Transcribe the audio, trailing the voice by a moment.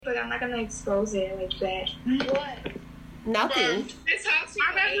I'm not gonna expose it like that. What? Nothing. Miss Hawk,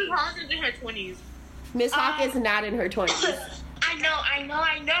 I bet Miss Hawk is in her 20s. Miss Hawk is not in her 20s. I know.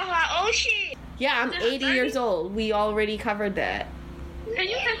 How old she is. Yeah, I'm 80 years old. We already covered that. Can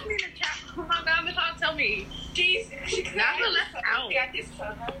you text me in the chat? Oh my God, Miss Hawk, tell me. She's never left out.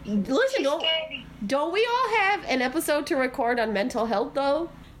 Listen, don't we all have an episode to record on mental health, though?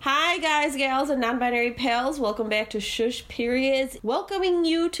 Hi, guys, gals, and non-binary pals. Welcome back to Shush Periods. Welcoming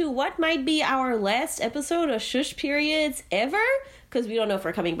you to what might be our last episode of Shush Periods ever, because we don't know if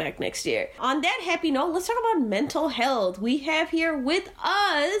we're coming back next year. On that happy note, let's talk about mental health. We have here with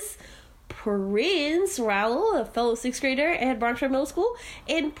us Prince Raul, a fellow 6th grader at Bronxville Middle School.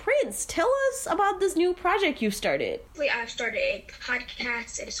 And Prince, tell us about this new project you started. I started a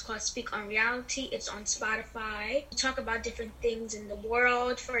podcast. It is called Speak on Reality. It's on Spotify. We talk about different things in the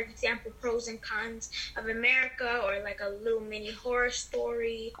world. For example, pros and cons of America, or like a little mini horror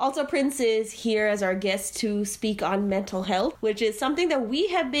story. Also, Prince is here as our guest to speak on mental health, which is something that we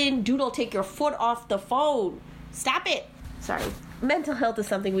have been... Doodle, take your foot off the phone. Stop it. Sorry. Mental health is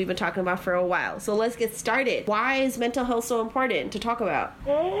something we've been talking about for a while, so let's get started. Why is mental health so important to talk about?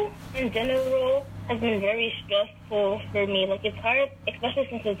 School in general has been very stressful for me. Like, it's hard, especially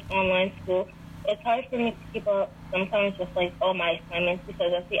since it's online school, it's hard for me to keep up sometimes with like all my assignments,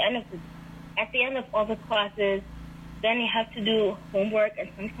 because at the end of all the classes, then you have to do homework, and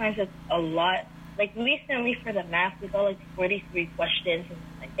sometimes it's a lot. Like recently for the math, we got like 43 questions.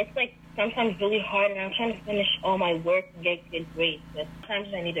 It's like sometimes really hard, and I'm trying to finish all my work and get good grades, but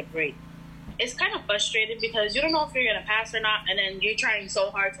sometimes I need a break. It's kind of frustrating because you don't know if you're going to pass or not, and then you're trying so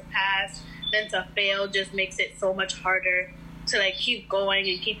hard to pass, then to fail just makes it so much harder to like keep going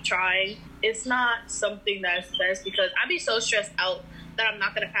and keep trying. It's not something that's best, because I'd be so stressed out that I'm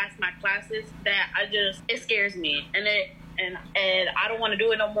not going to pass my classes that it scares me, and I don't want to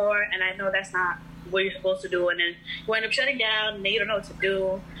do it no more, and I know that's not what you're supposed to do, and then you end up shutting down, and then you don't know what to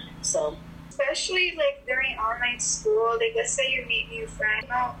do. So, especially like during online school, like let's say you meet new friends,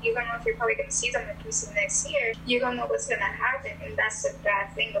 you don't know if you're probably gonna see them in person next year. You don't know what's gonna happen, and that's the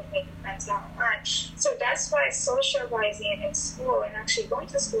bad thing of making friends online. So that's why socializing in school and actually going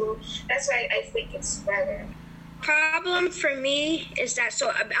to school, that's why I think it's better. Problem for me is that, so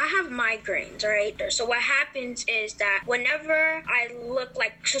I have migraines, right? So what happens is that whenever I look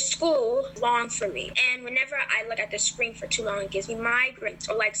like to school, long for me, and whenever I look at the screen for too long, it gives me migraines.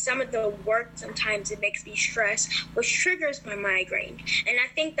 Or like some of the work, sometimes it makes me stress, which triggers my migraine. And I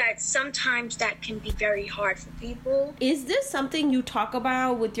think that sometimes that can be very hard for people. Is this something you talk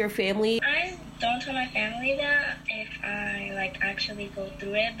about with your family? I don't tell my family that if I like actually go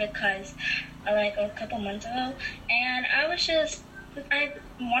through it, because like a couple months ago, and I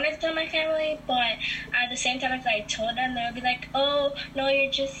wanted to tell my family, but at the same time as I told them, they'll be like, oh no,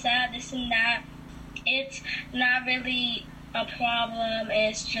 you're just sad, this and that. It's not really a problem,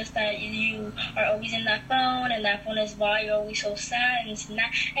 it's just that you are always in that phone, and that phone is why you're always so sad, and this and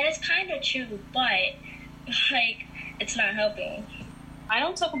that. And it's kind of true, but like it's not helping. I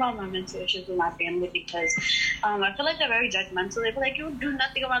don't talk about my mental issues with my family because I feel like they're very judgmental. They feel like, you do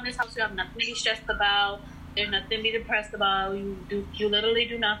nothing around this house. You have nothing to be stressed about. There's nothing to be depressed about. You literally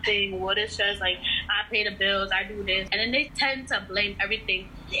do nothing. What is stress? Like, I pay the bills. I do this. And then they tend to blame everything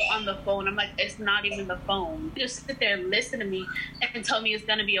on the phone. I'm like, it's not even the phone. Just sit there and listen to me and tell me it's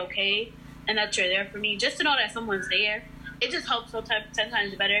going to be okay and that you're there for me. Just to know that someone's there. It just helps 10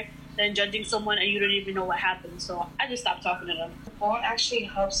 times better than judging someone and you don't even know what happened. So I just stopped talking to them. The phone actually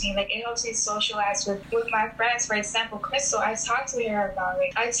helps me. Like, it helps me socialize with my friends. For example, Crystal, I talked to her about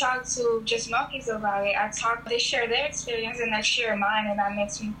it. I talked to just monkeys about it. They share their experience and I share mine, and that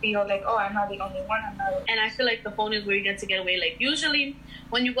makes me feel like, oh, I'm not the only one. And I feel like the phone is where you get to get away. Like, usually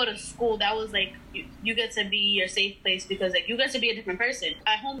when you go to school, that was like, you get to be your safe place, because like you get to be a different person.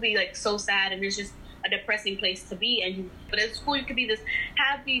 At home, be like so sad, and it's just a depressing place to be. But at school, you could be this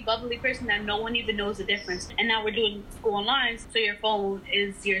happy, bubbly person that no one even knows the difference. And now we're doing school online, so your phone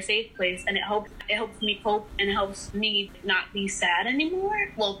is your safe place, and it helps me cope, and it helps me not be sad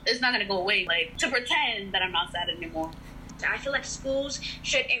anymore. Well, it's not gonna go away, like, to pretend that I'm not sad anymore. I feel like schools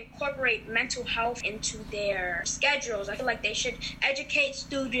should incorporate mental health into their schedules. I feel like they should educate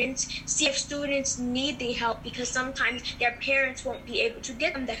students, see if students need the help, because sometimes their parents won't be able to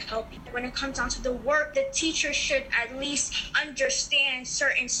get them the help. When it comes down to the work, the teachers should at least understand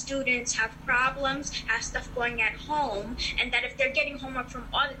certain students have problems, have stuff going at home, and that if they're getting homework from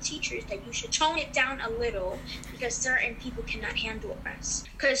all the teachers, that you should tone it down a little, because certain people cannot handle us.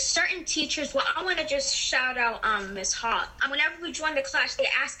 Because certain teachers, well, I want to just shout out Miss Hawk. Whenever we join the class, they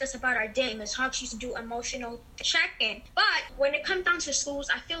ask us about our day. Ms. Hawks used to do emotional check-in. But when it comes down to schools,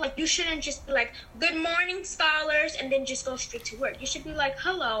 I feel like you shouldn't just be like, good morning, scholars, and then just go straight to work. You should be like,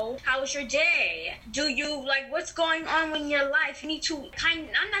 hello, how was your day? Do you, like, what's going on in your life? You need to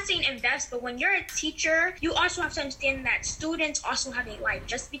I'm not saying invest, but when you're a teacher, you also have to understand that students also have a life.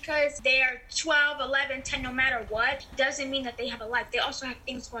 Just because they are 12, 11, 10, no matter what, doesn't mean that they have a life. They also have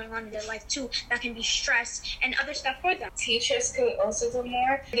things going on in their life too that can be stress and other stuff for them. Teachers could also do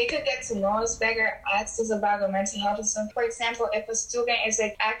more. They could get to know us better, ask us about the mental health and stuff. For example, if a student is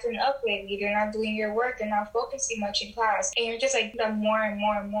like acting up lately, they're not doing your work, they're not focusing much in class, and you're just like doing more and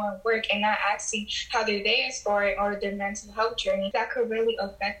more and more work and not asking how their day is going or their mental health journey, that could really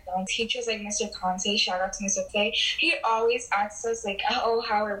affect them. Teachers like Mr. Conte, shout out to Mr. K, he always asks us like, oh,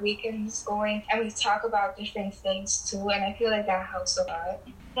 how our weekend is going, and we talk about different things too, and I feel like that helps a lot.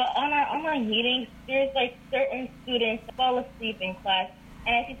 But on our meetings, there's like certain students that fall asleep in class,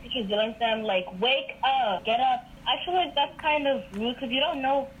 and I see teachers yelling at them like, wake up, get up. I feel like that's kind of rude because you don't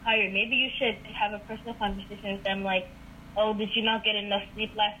know how you're. Maybe you should have a personal conversation with them like, oh, did you not get enough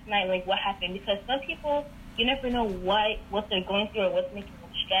sleep last night? Like, what happened? Because some people, you never know what they're going through or what's making them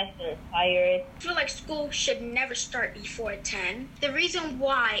stressed or tired. I feel like school should never start before 10. The reason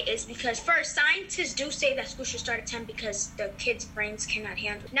why is because, first, scientists do say that school should start at 10 because the kids' brains cannot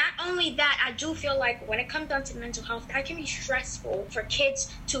handle it. Not only that, I do feel like when it comes down to mental health, that can be stressful for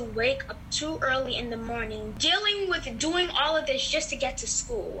kids to wake up too early in the morning, dealing with doing all of this just to get to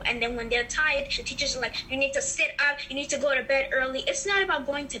school. And then when they're tired, the teachers are like, you need to sit up, you need to go to bed early. It's not about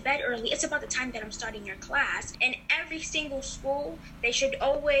going to bed early. It's about the time that I'm starting your class. In every single school, they should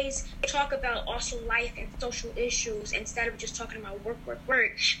always talk about also life and social issues instead of just talking about work.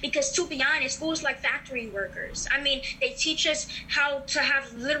 Because to be honest, schools like factory workers. I mean, they teach us how to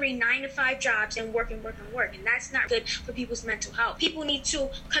have literally 9 to 5 jobs and work. And that's not good for people's mental health. People need to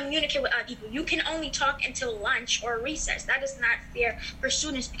communicate with other people. You can only talk until lunch or recess. That is not fair for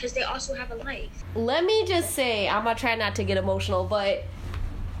students because they also have a life. Let me just say, I'm gonna try not to get emotional, but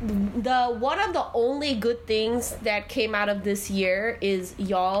one of the only good things that came out of this year is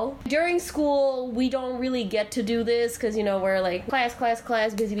y'all. During school, we don't really get to do this because, you know, we're like class,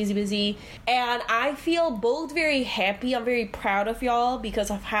 busy. And I feel both very happy. I'm very proud of y'all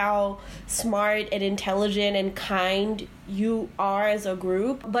because of how smart and intelligent and kind you are as a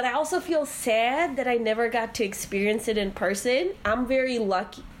group. But I also feel sad that I never got to experience it in person. I'm very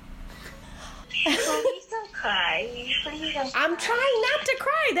lucky. Please don't cry. Please don't I'm trying not to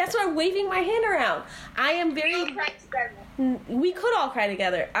cry. That's why I'm waving my hand around. I am very... We could all cry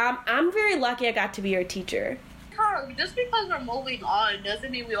together. I'm very lucky I got to be your teacher. Just because we're moving on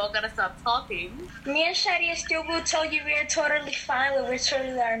doesn't mean we all gotta stop talking. Me and Shadia still will tell you we're totally fine when we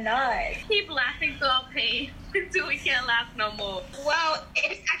totally are not. Keep laughing through our pain until we can't laugh no more. Well,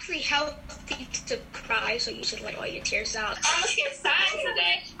 it's actually healthy to cry, so you should let all your tears out. I'm gonna skip science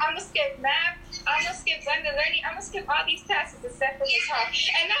today. I'm gonna skip math. I'm gonna skip blended learning. I'm gonna skip all these tests except for this talk.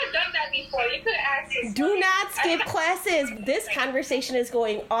 And I've done that before. You could ask us. Do not skip classes. This conversation is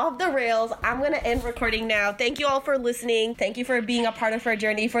going off the rails. I'm going to end recording now. Thank you all for listening. Thank you for being a part of our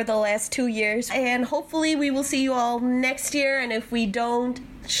journey for the last 2 years. And hopefully we will see you all next year. And if we don't,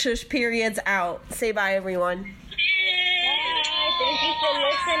 shush periods out. Say bye, everyone. Bye. Thank you for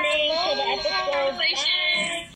listening to the episode. Bye.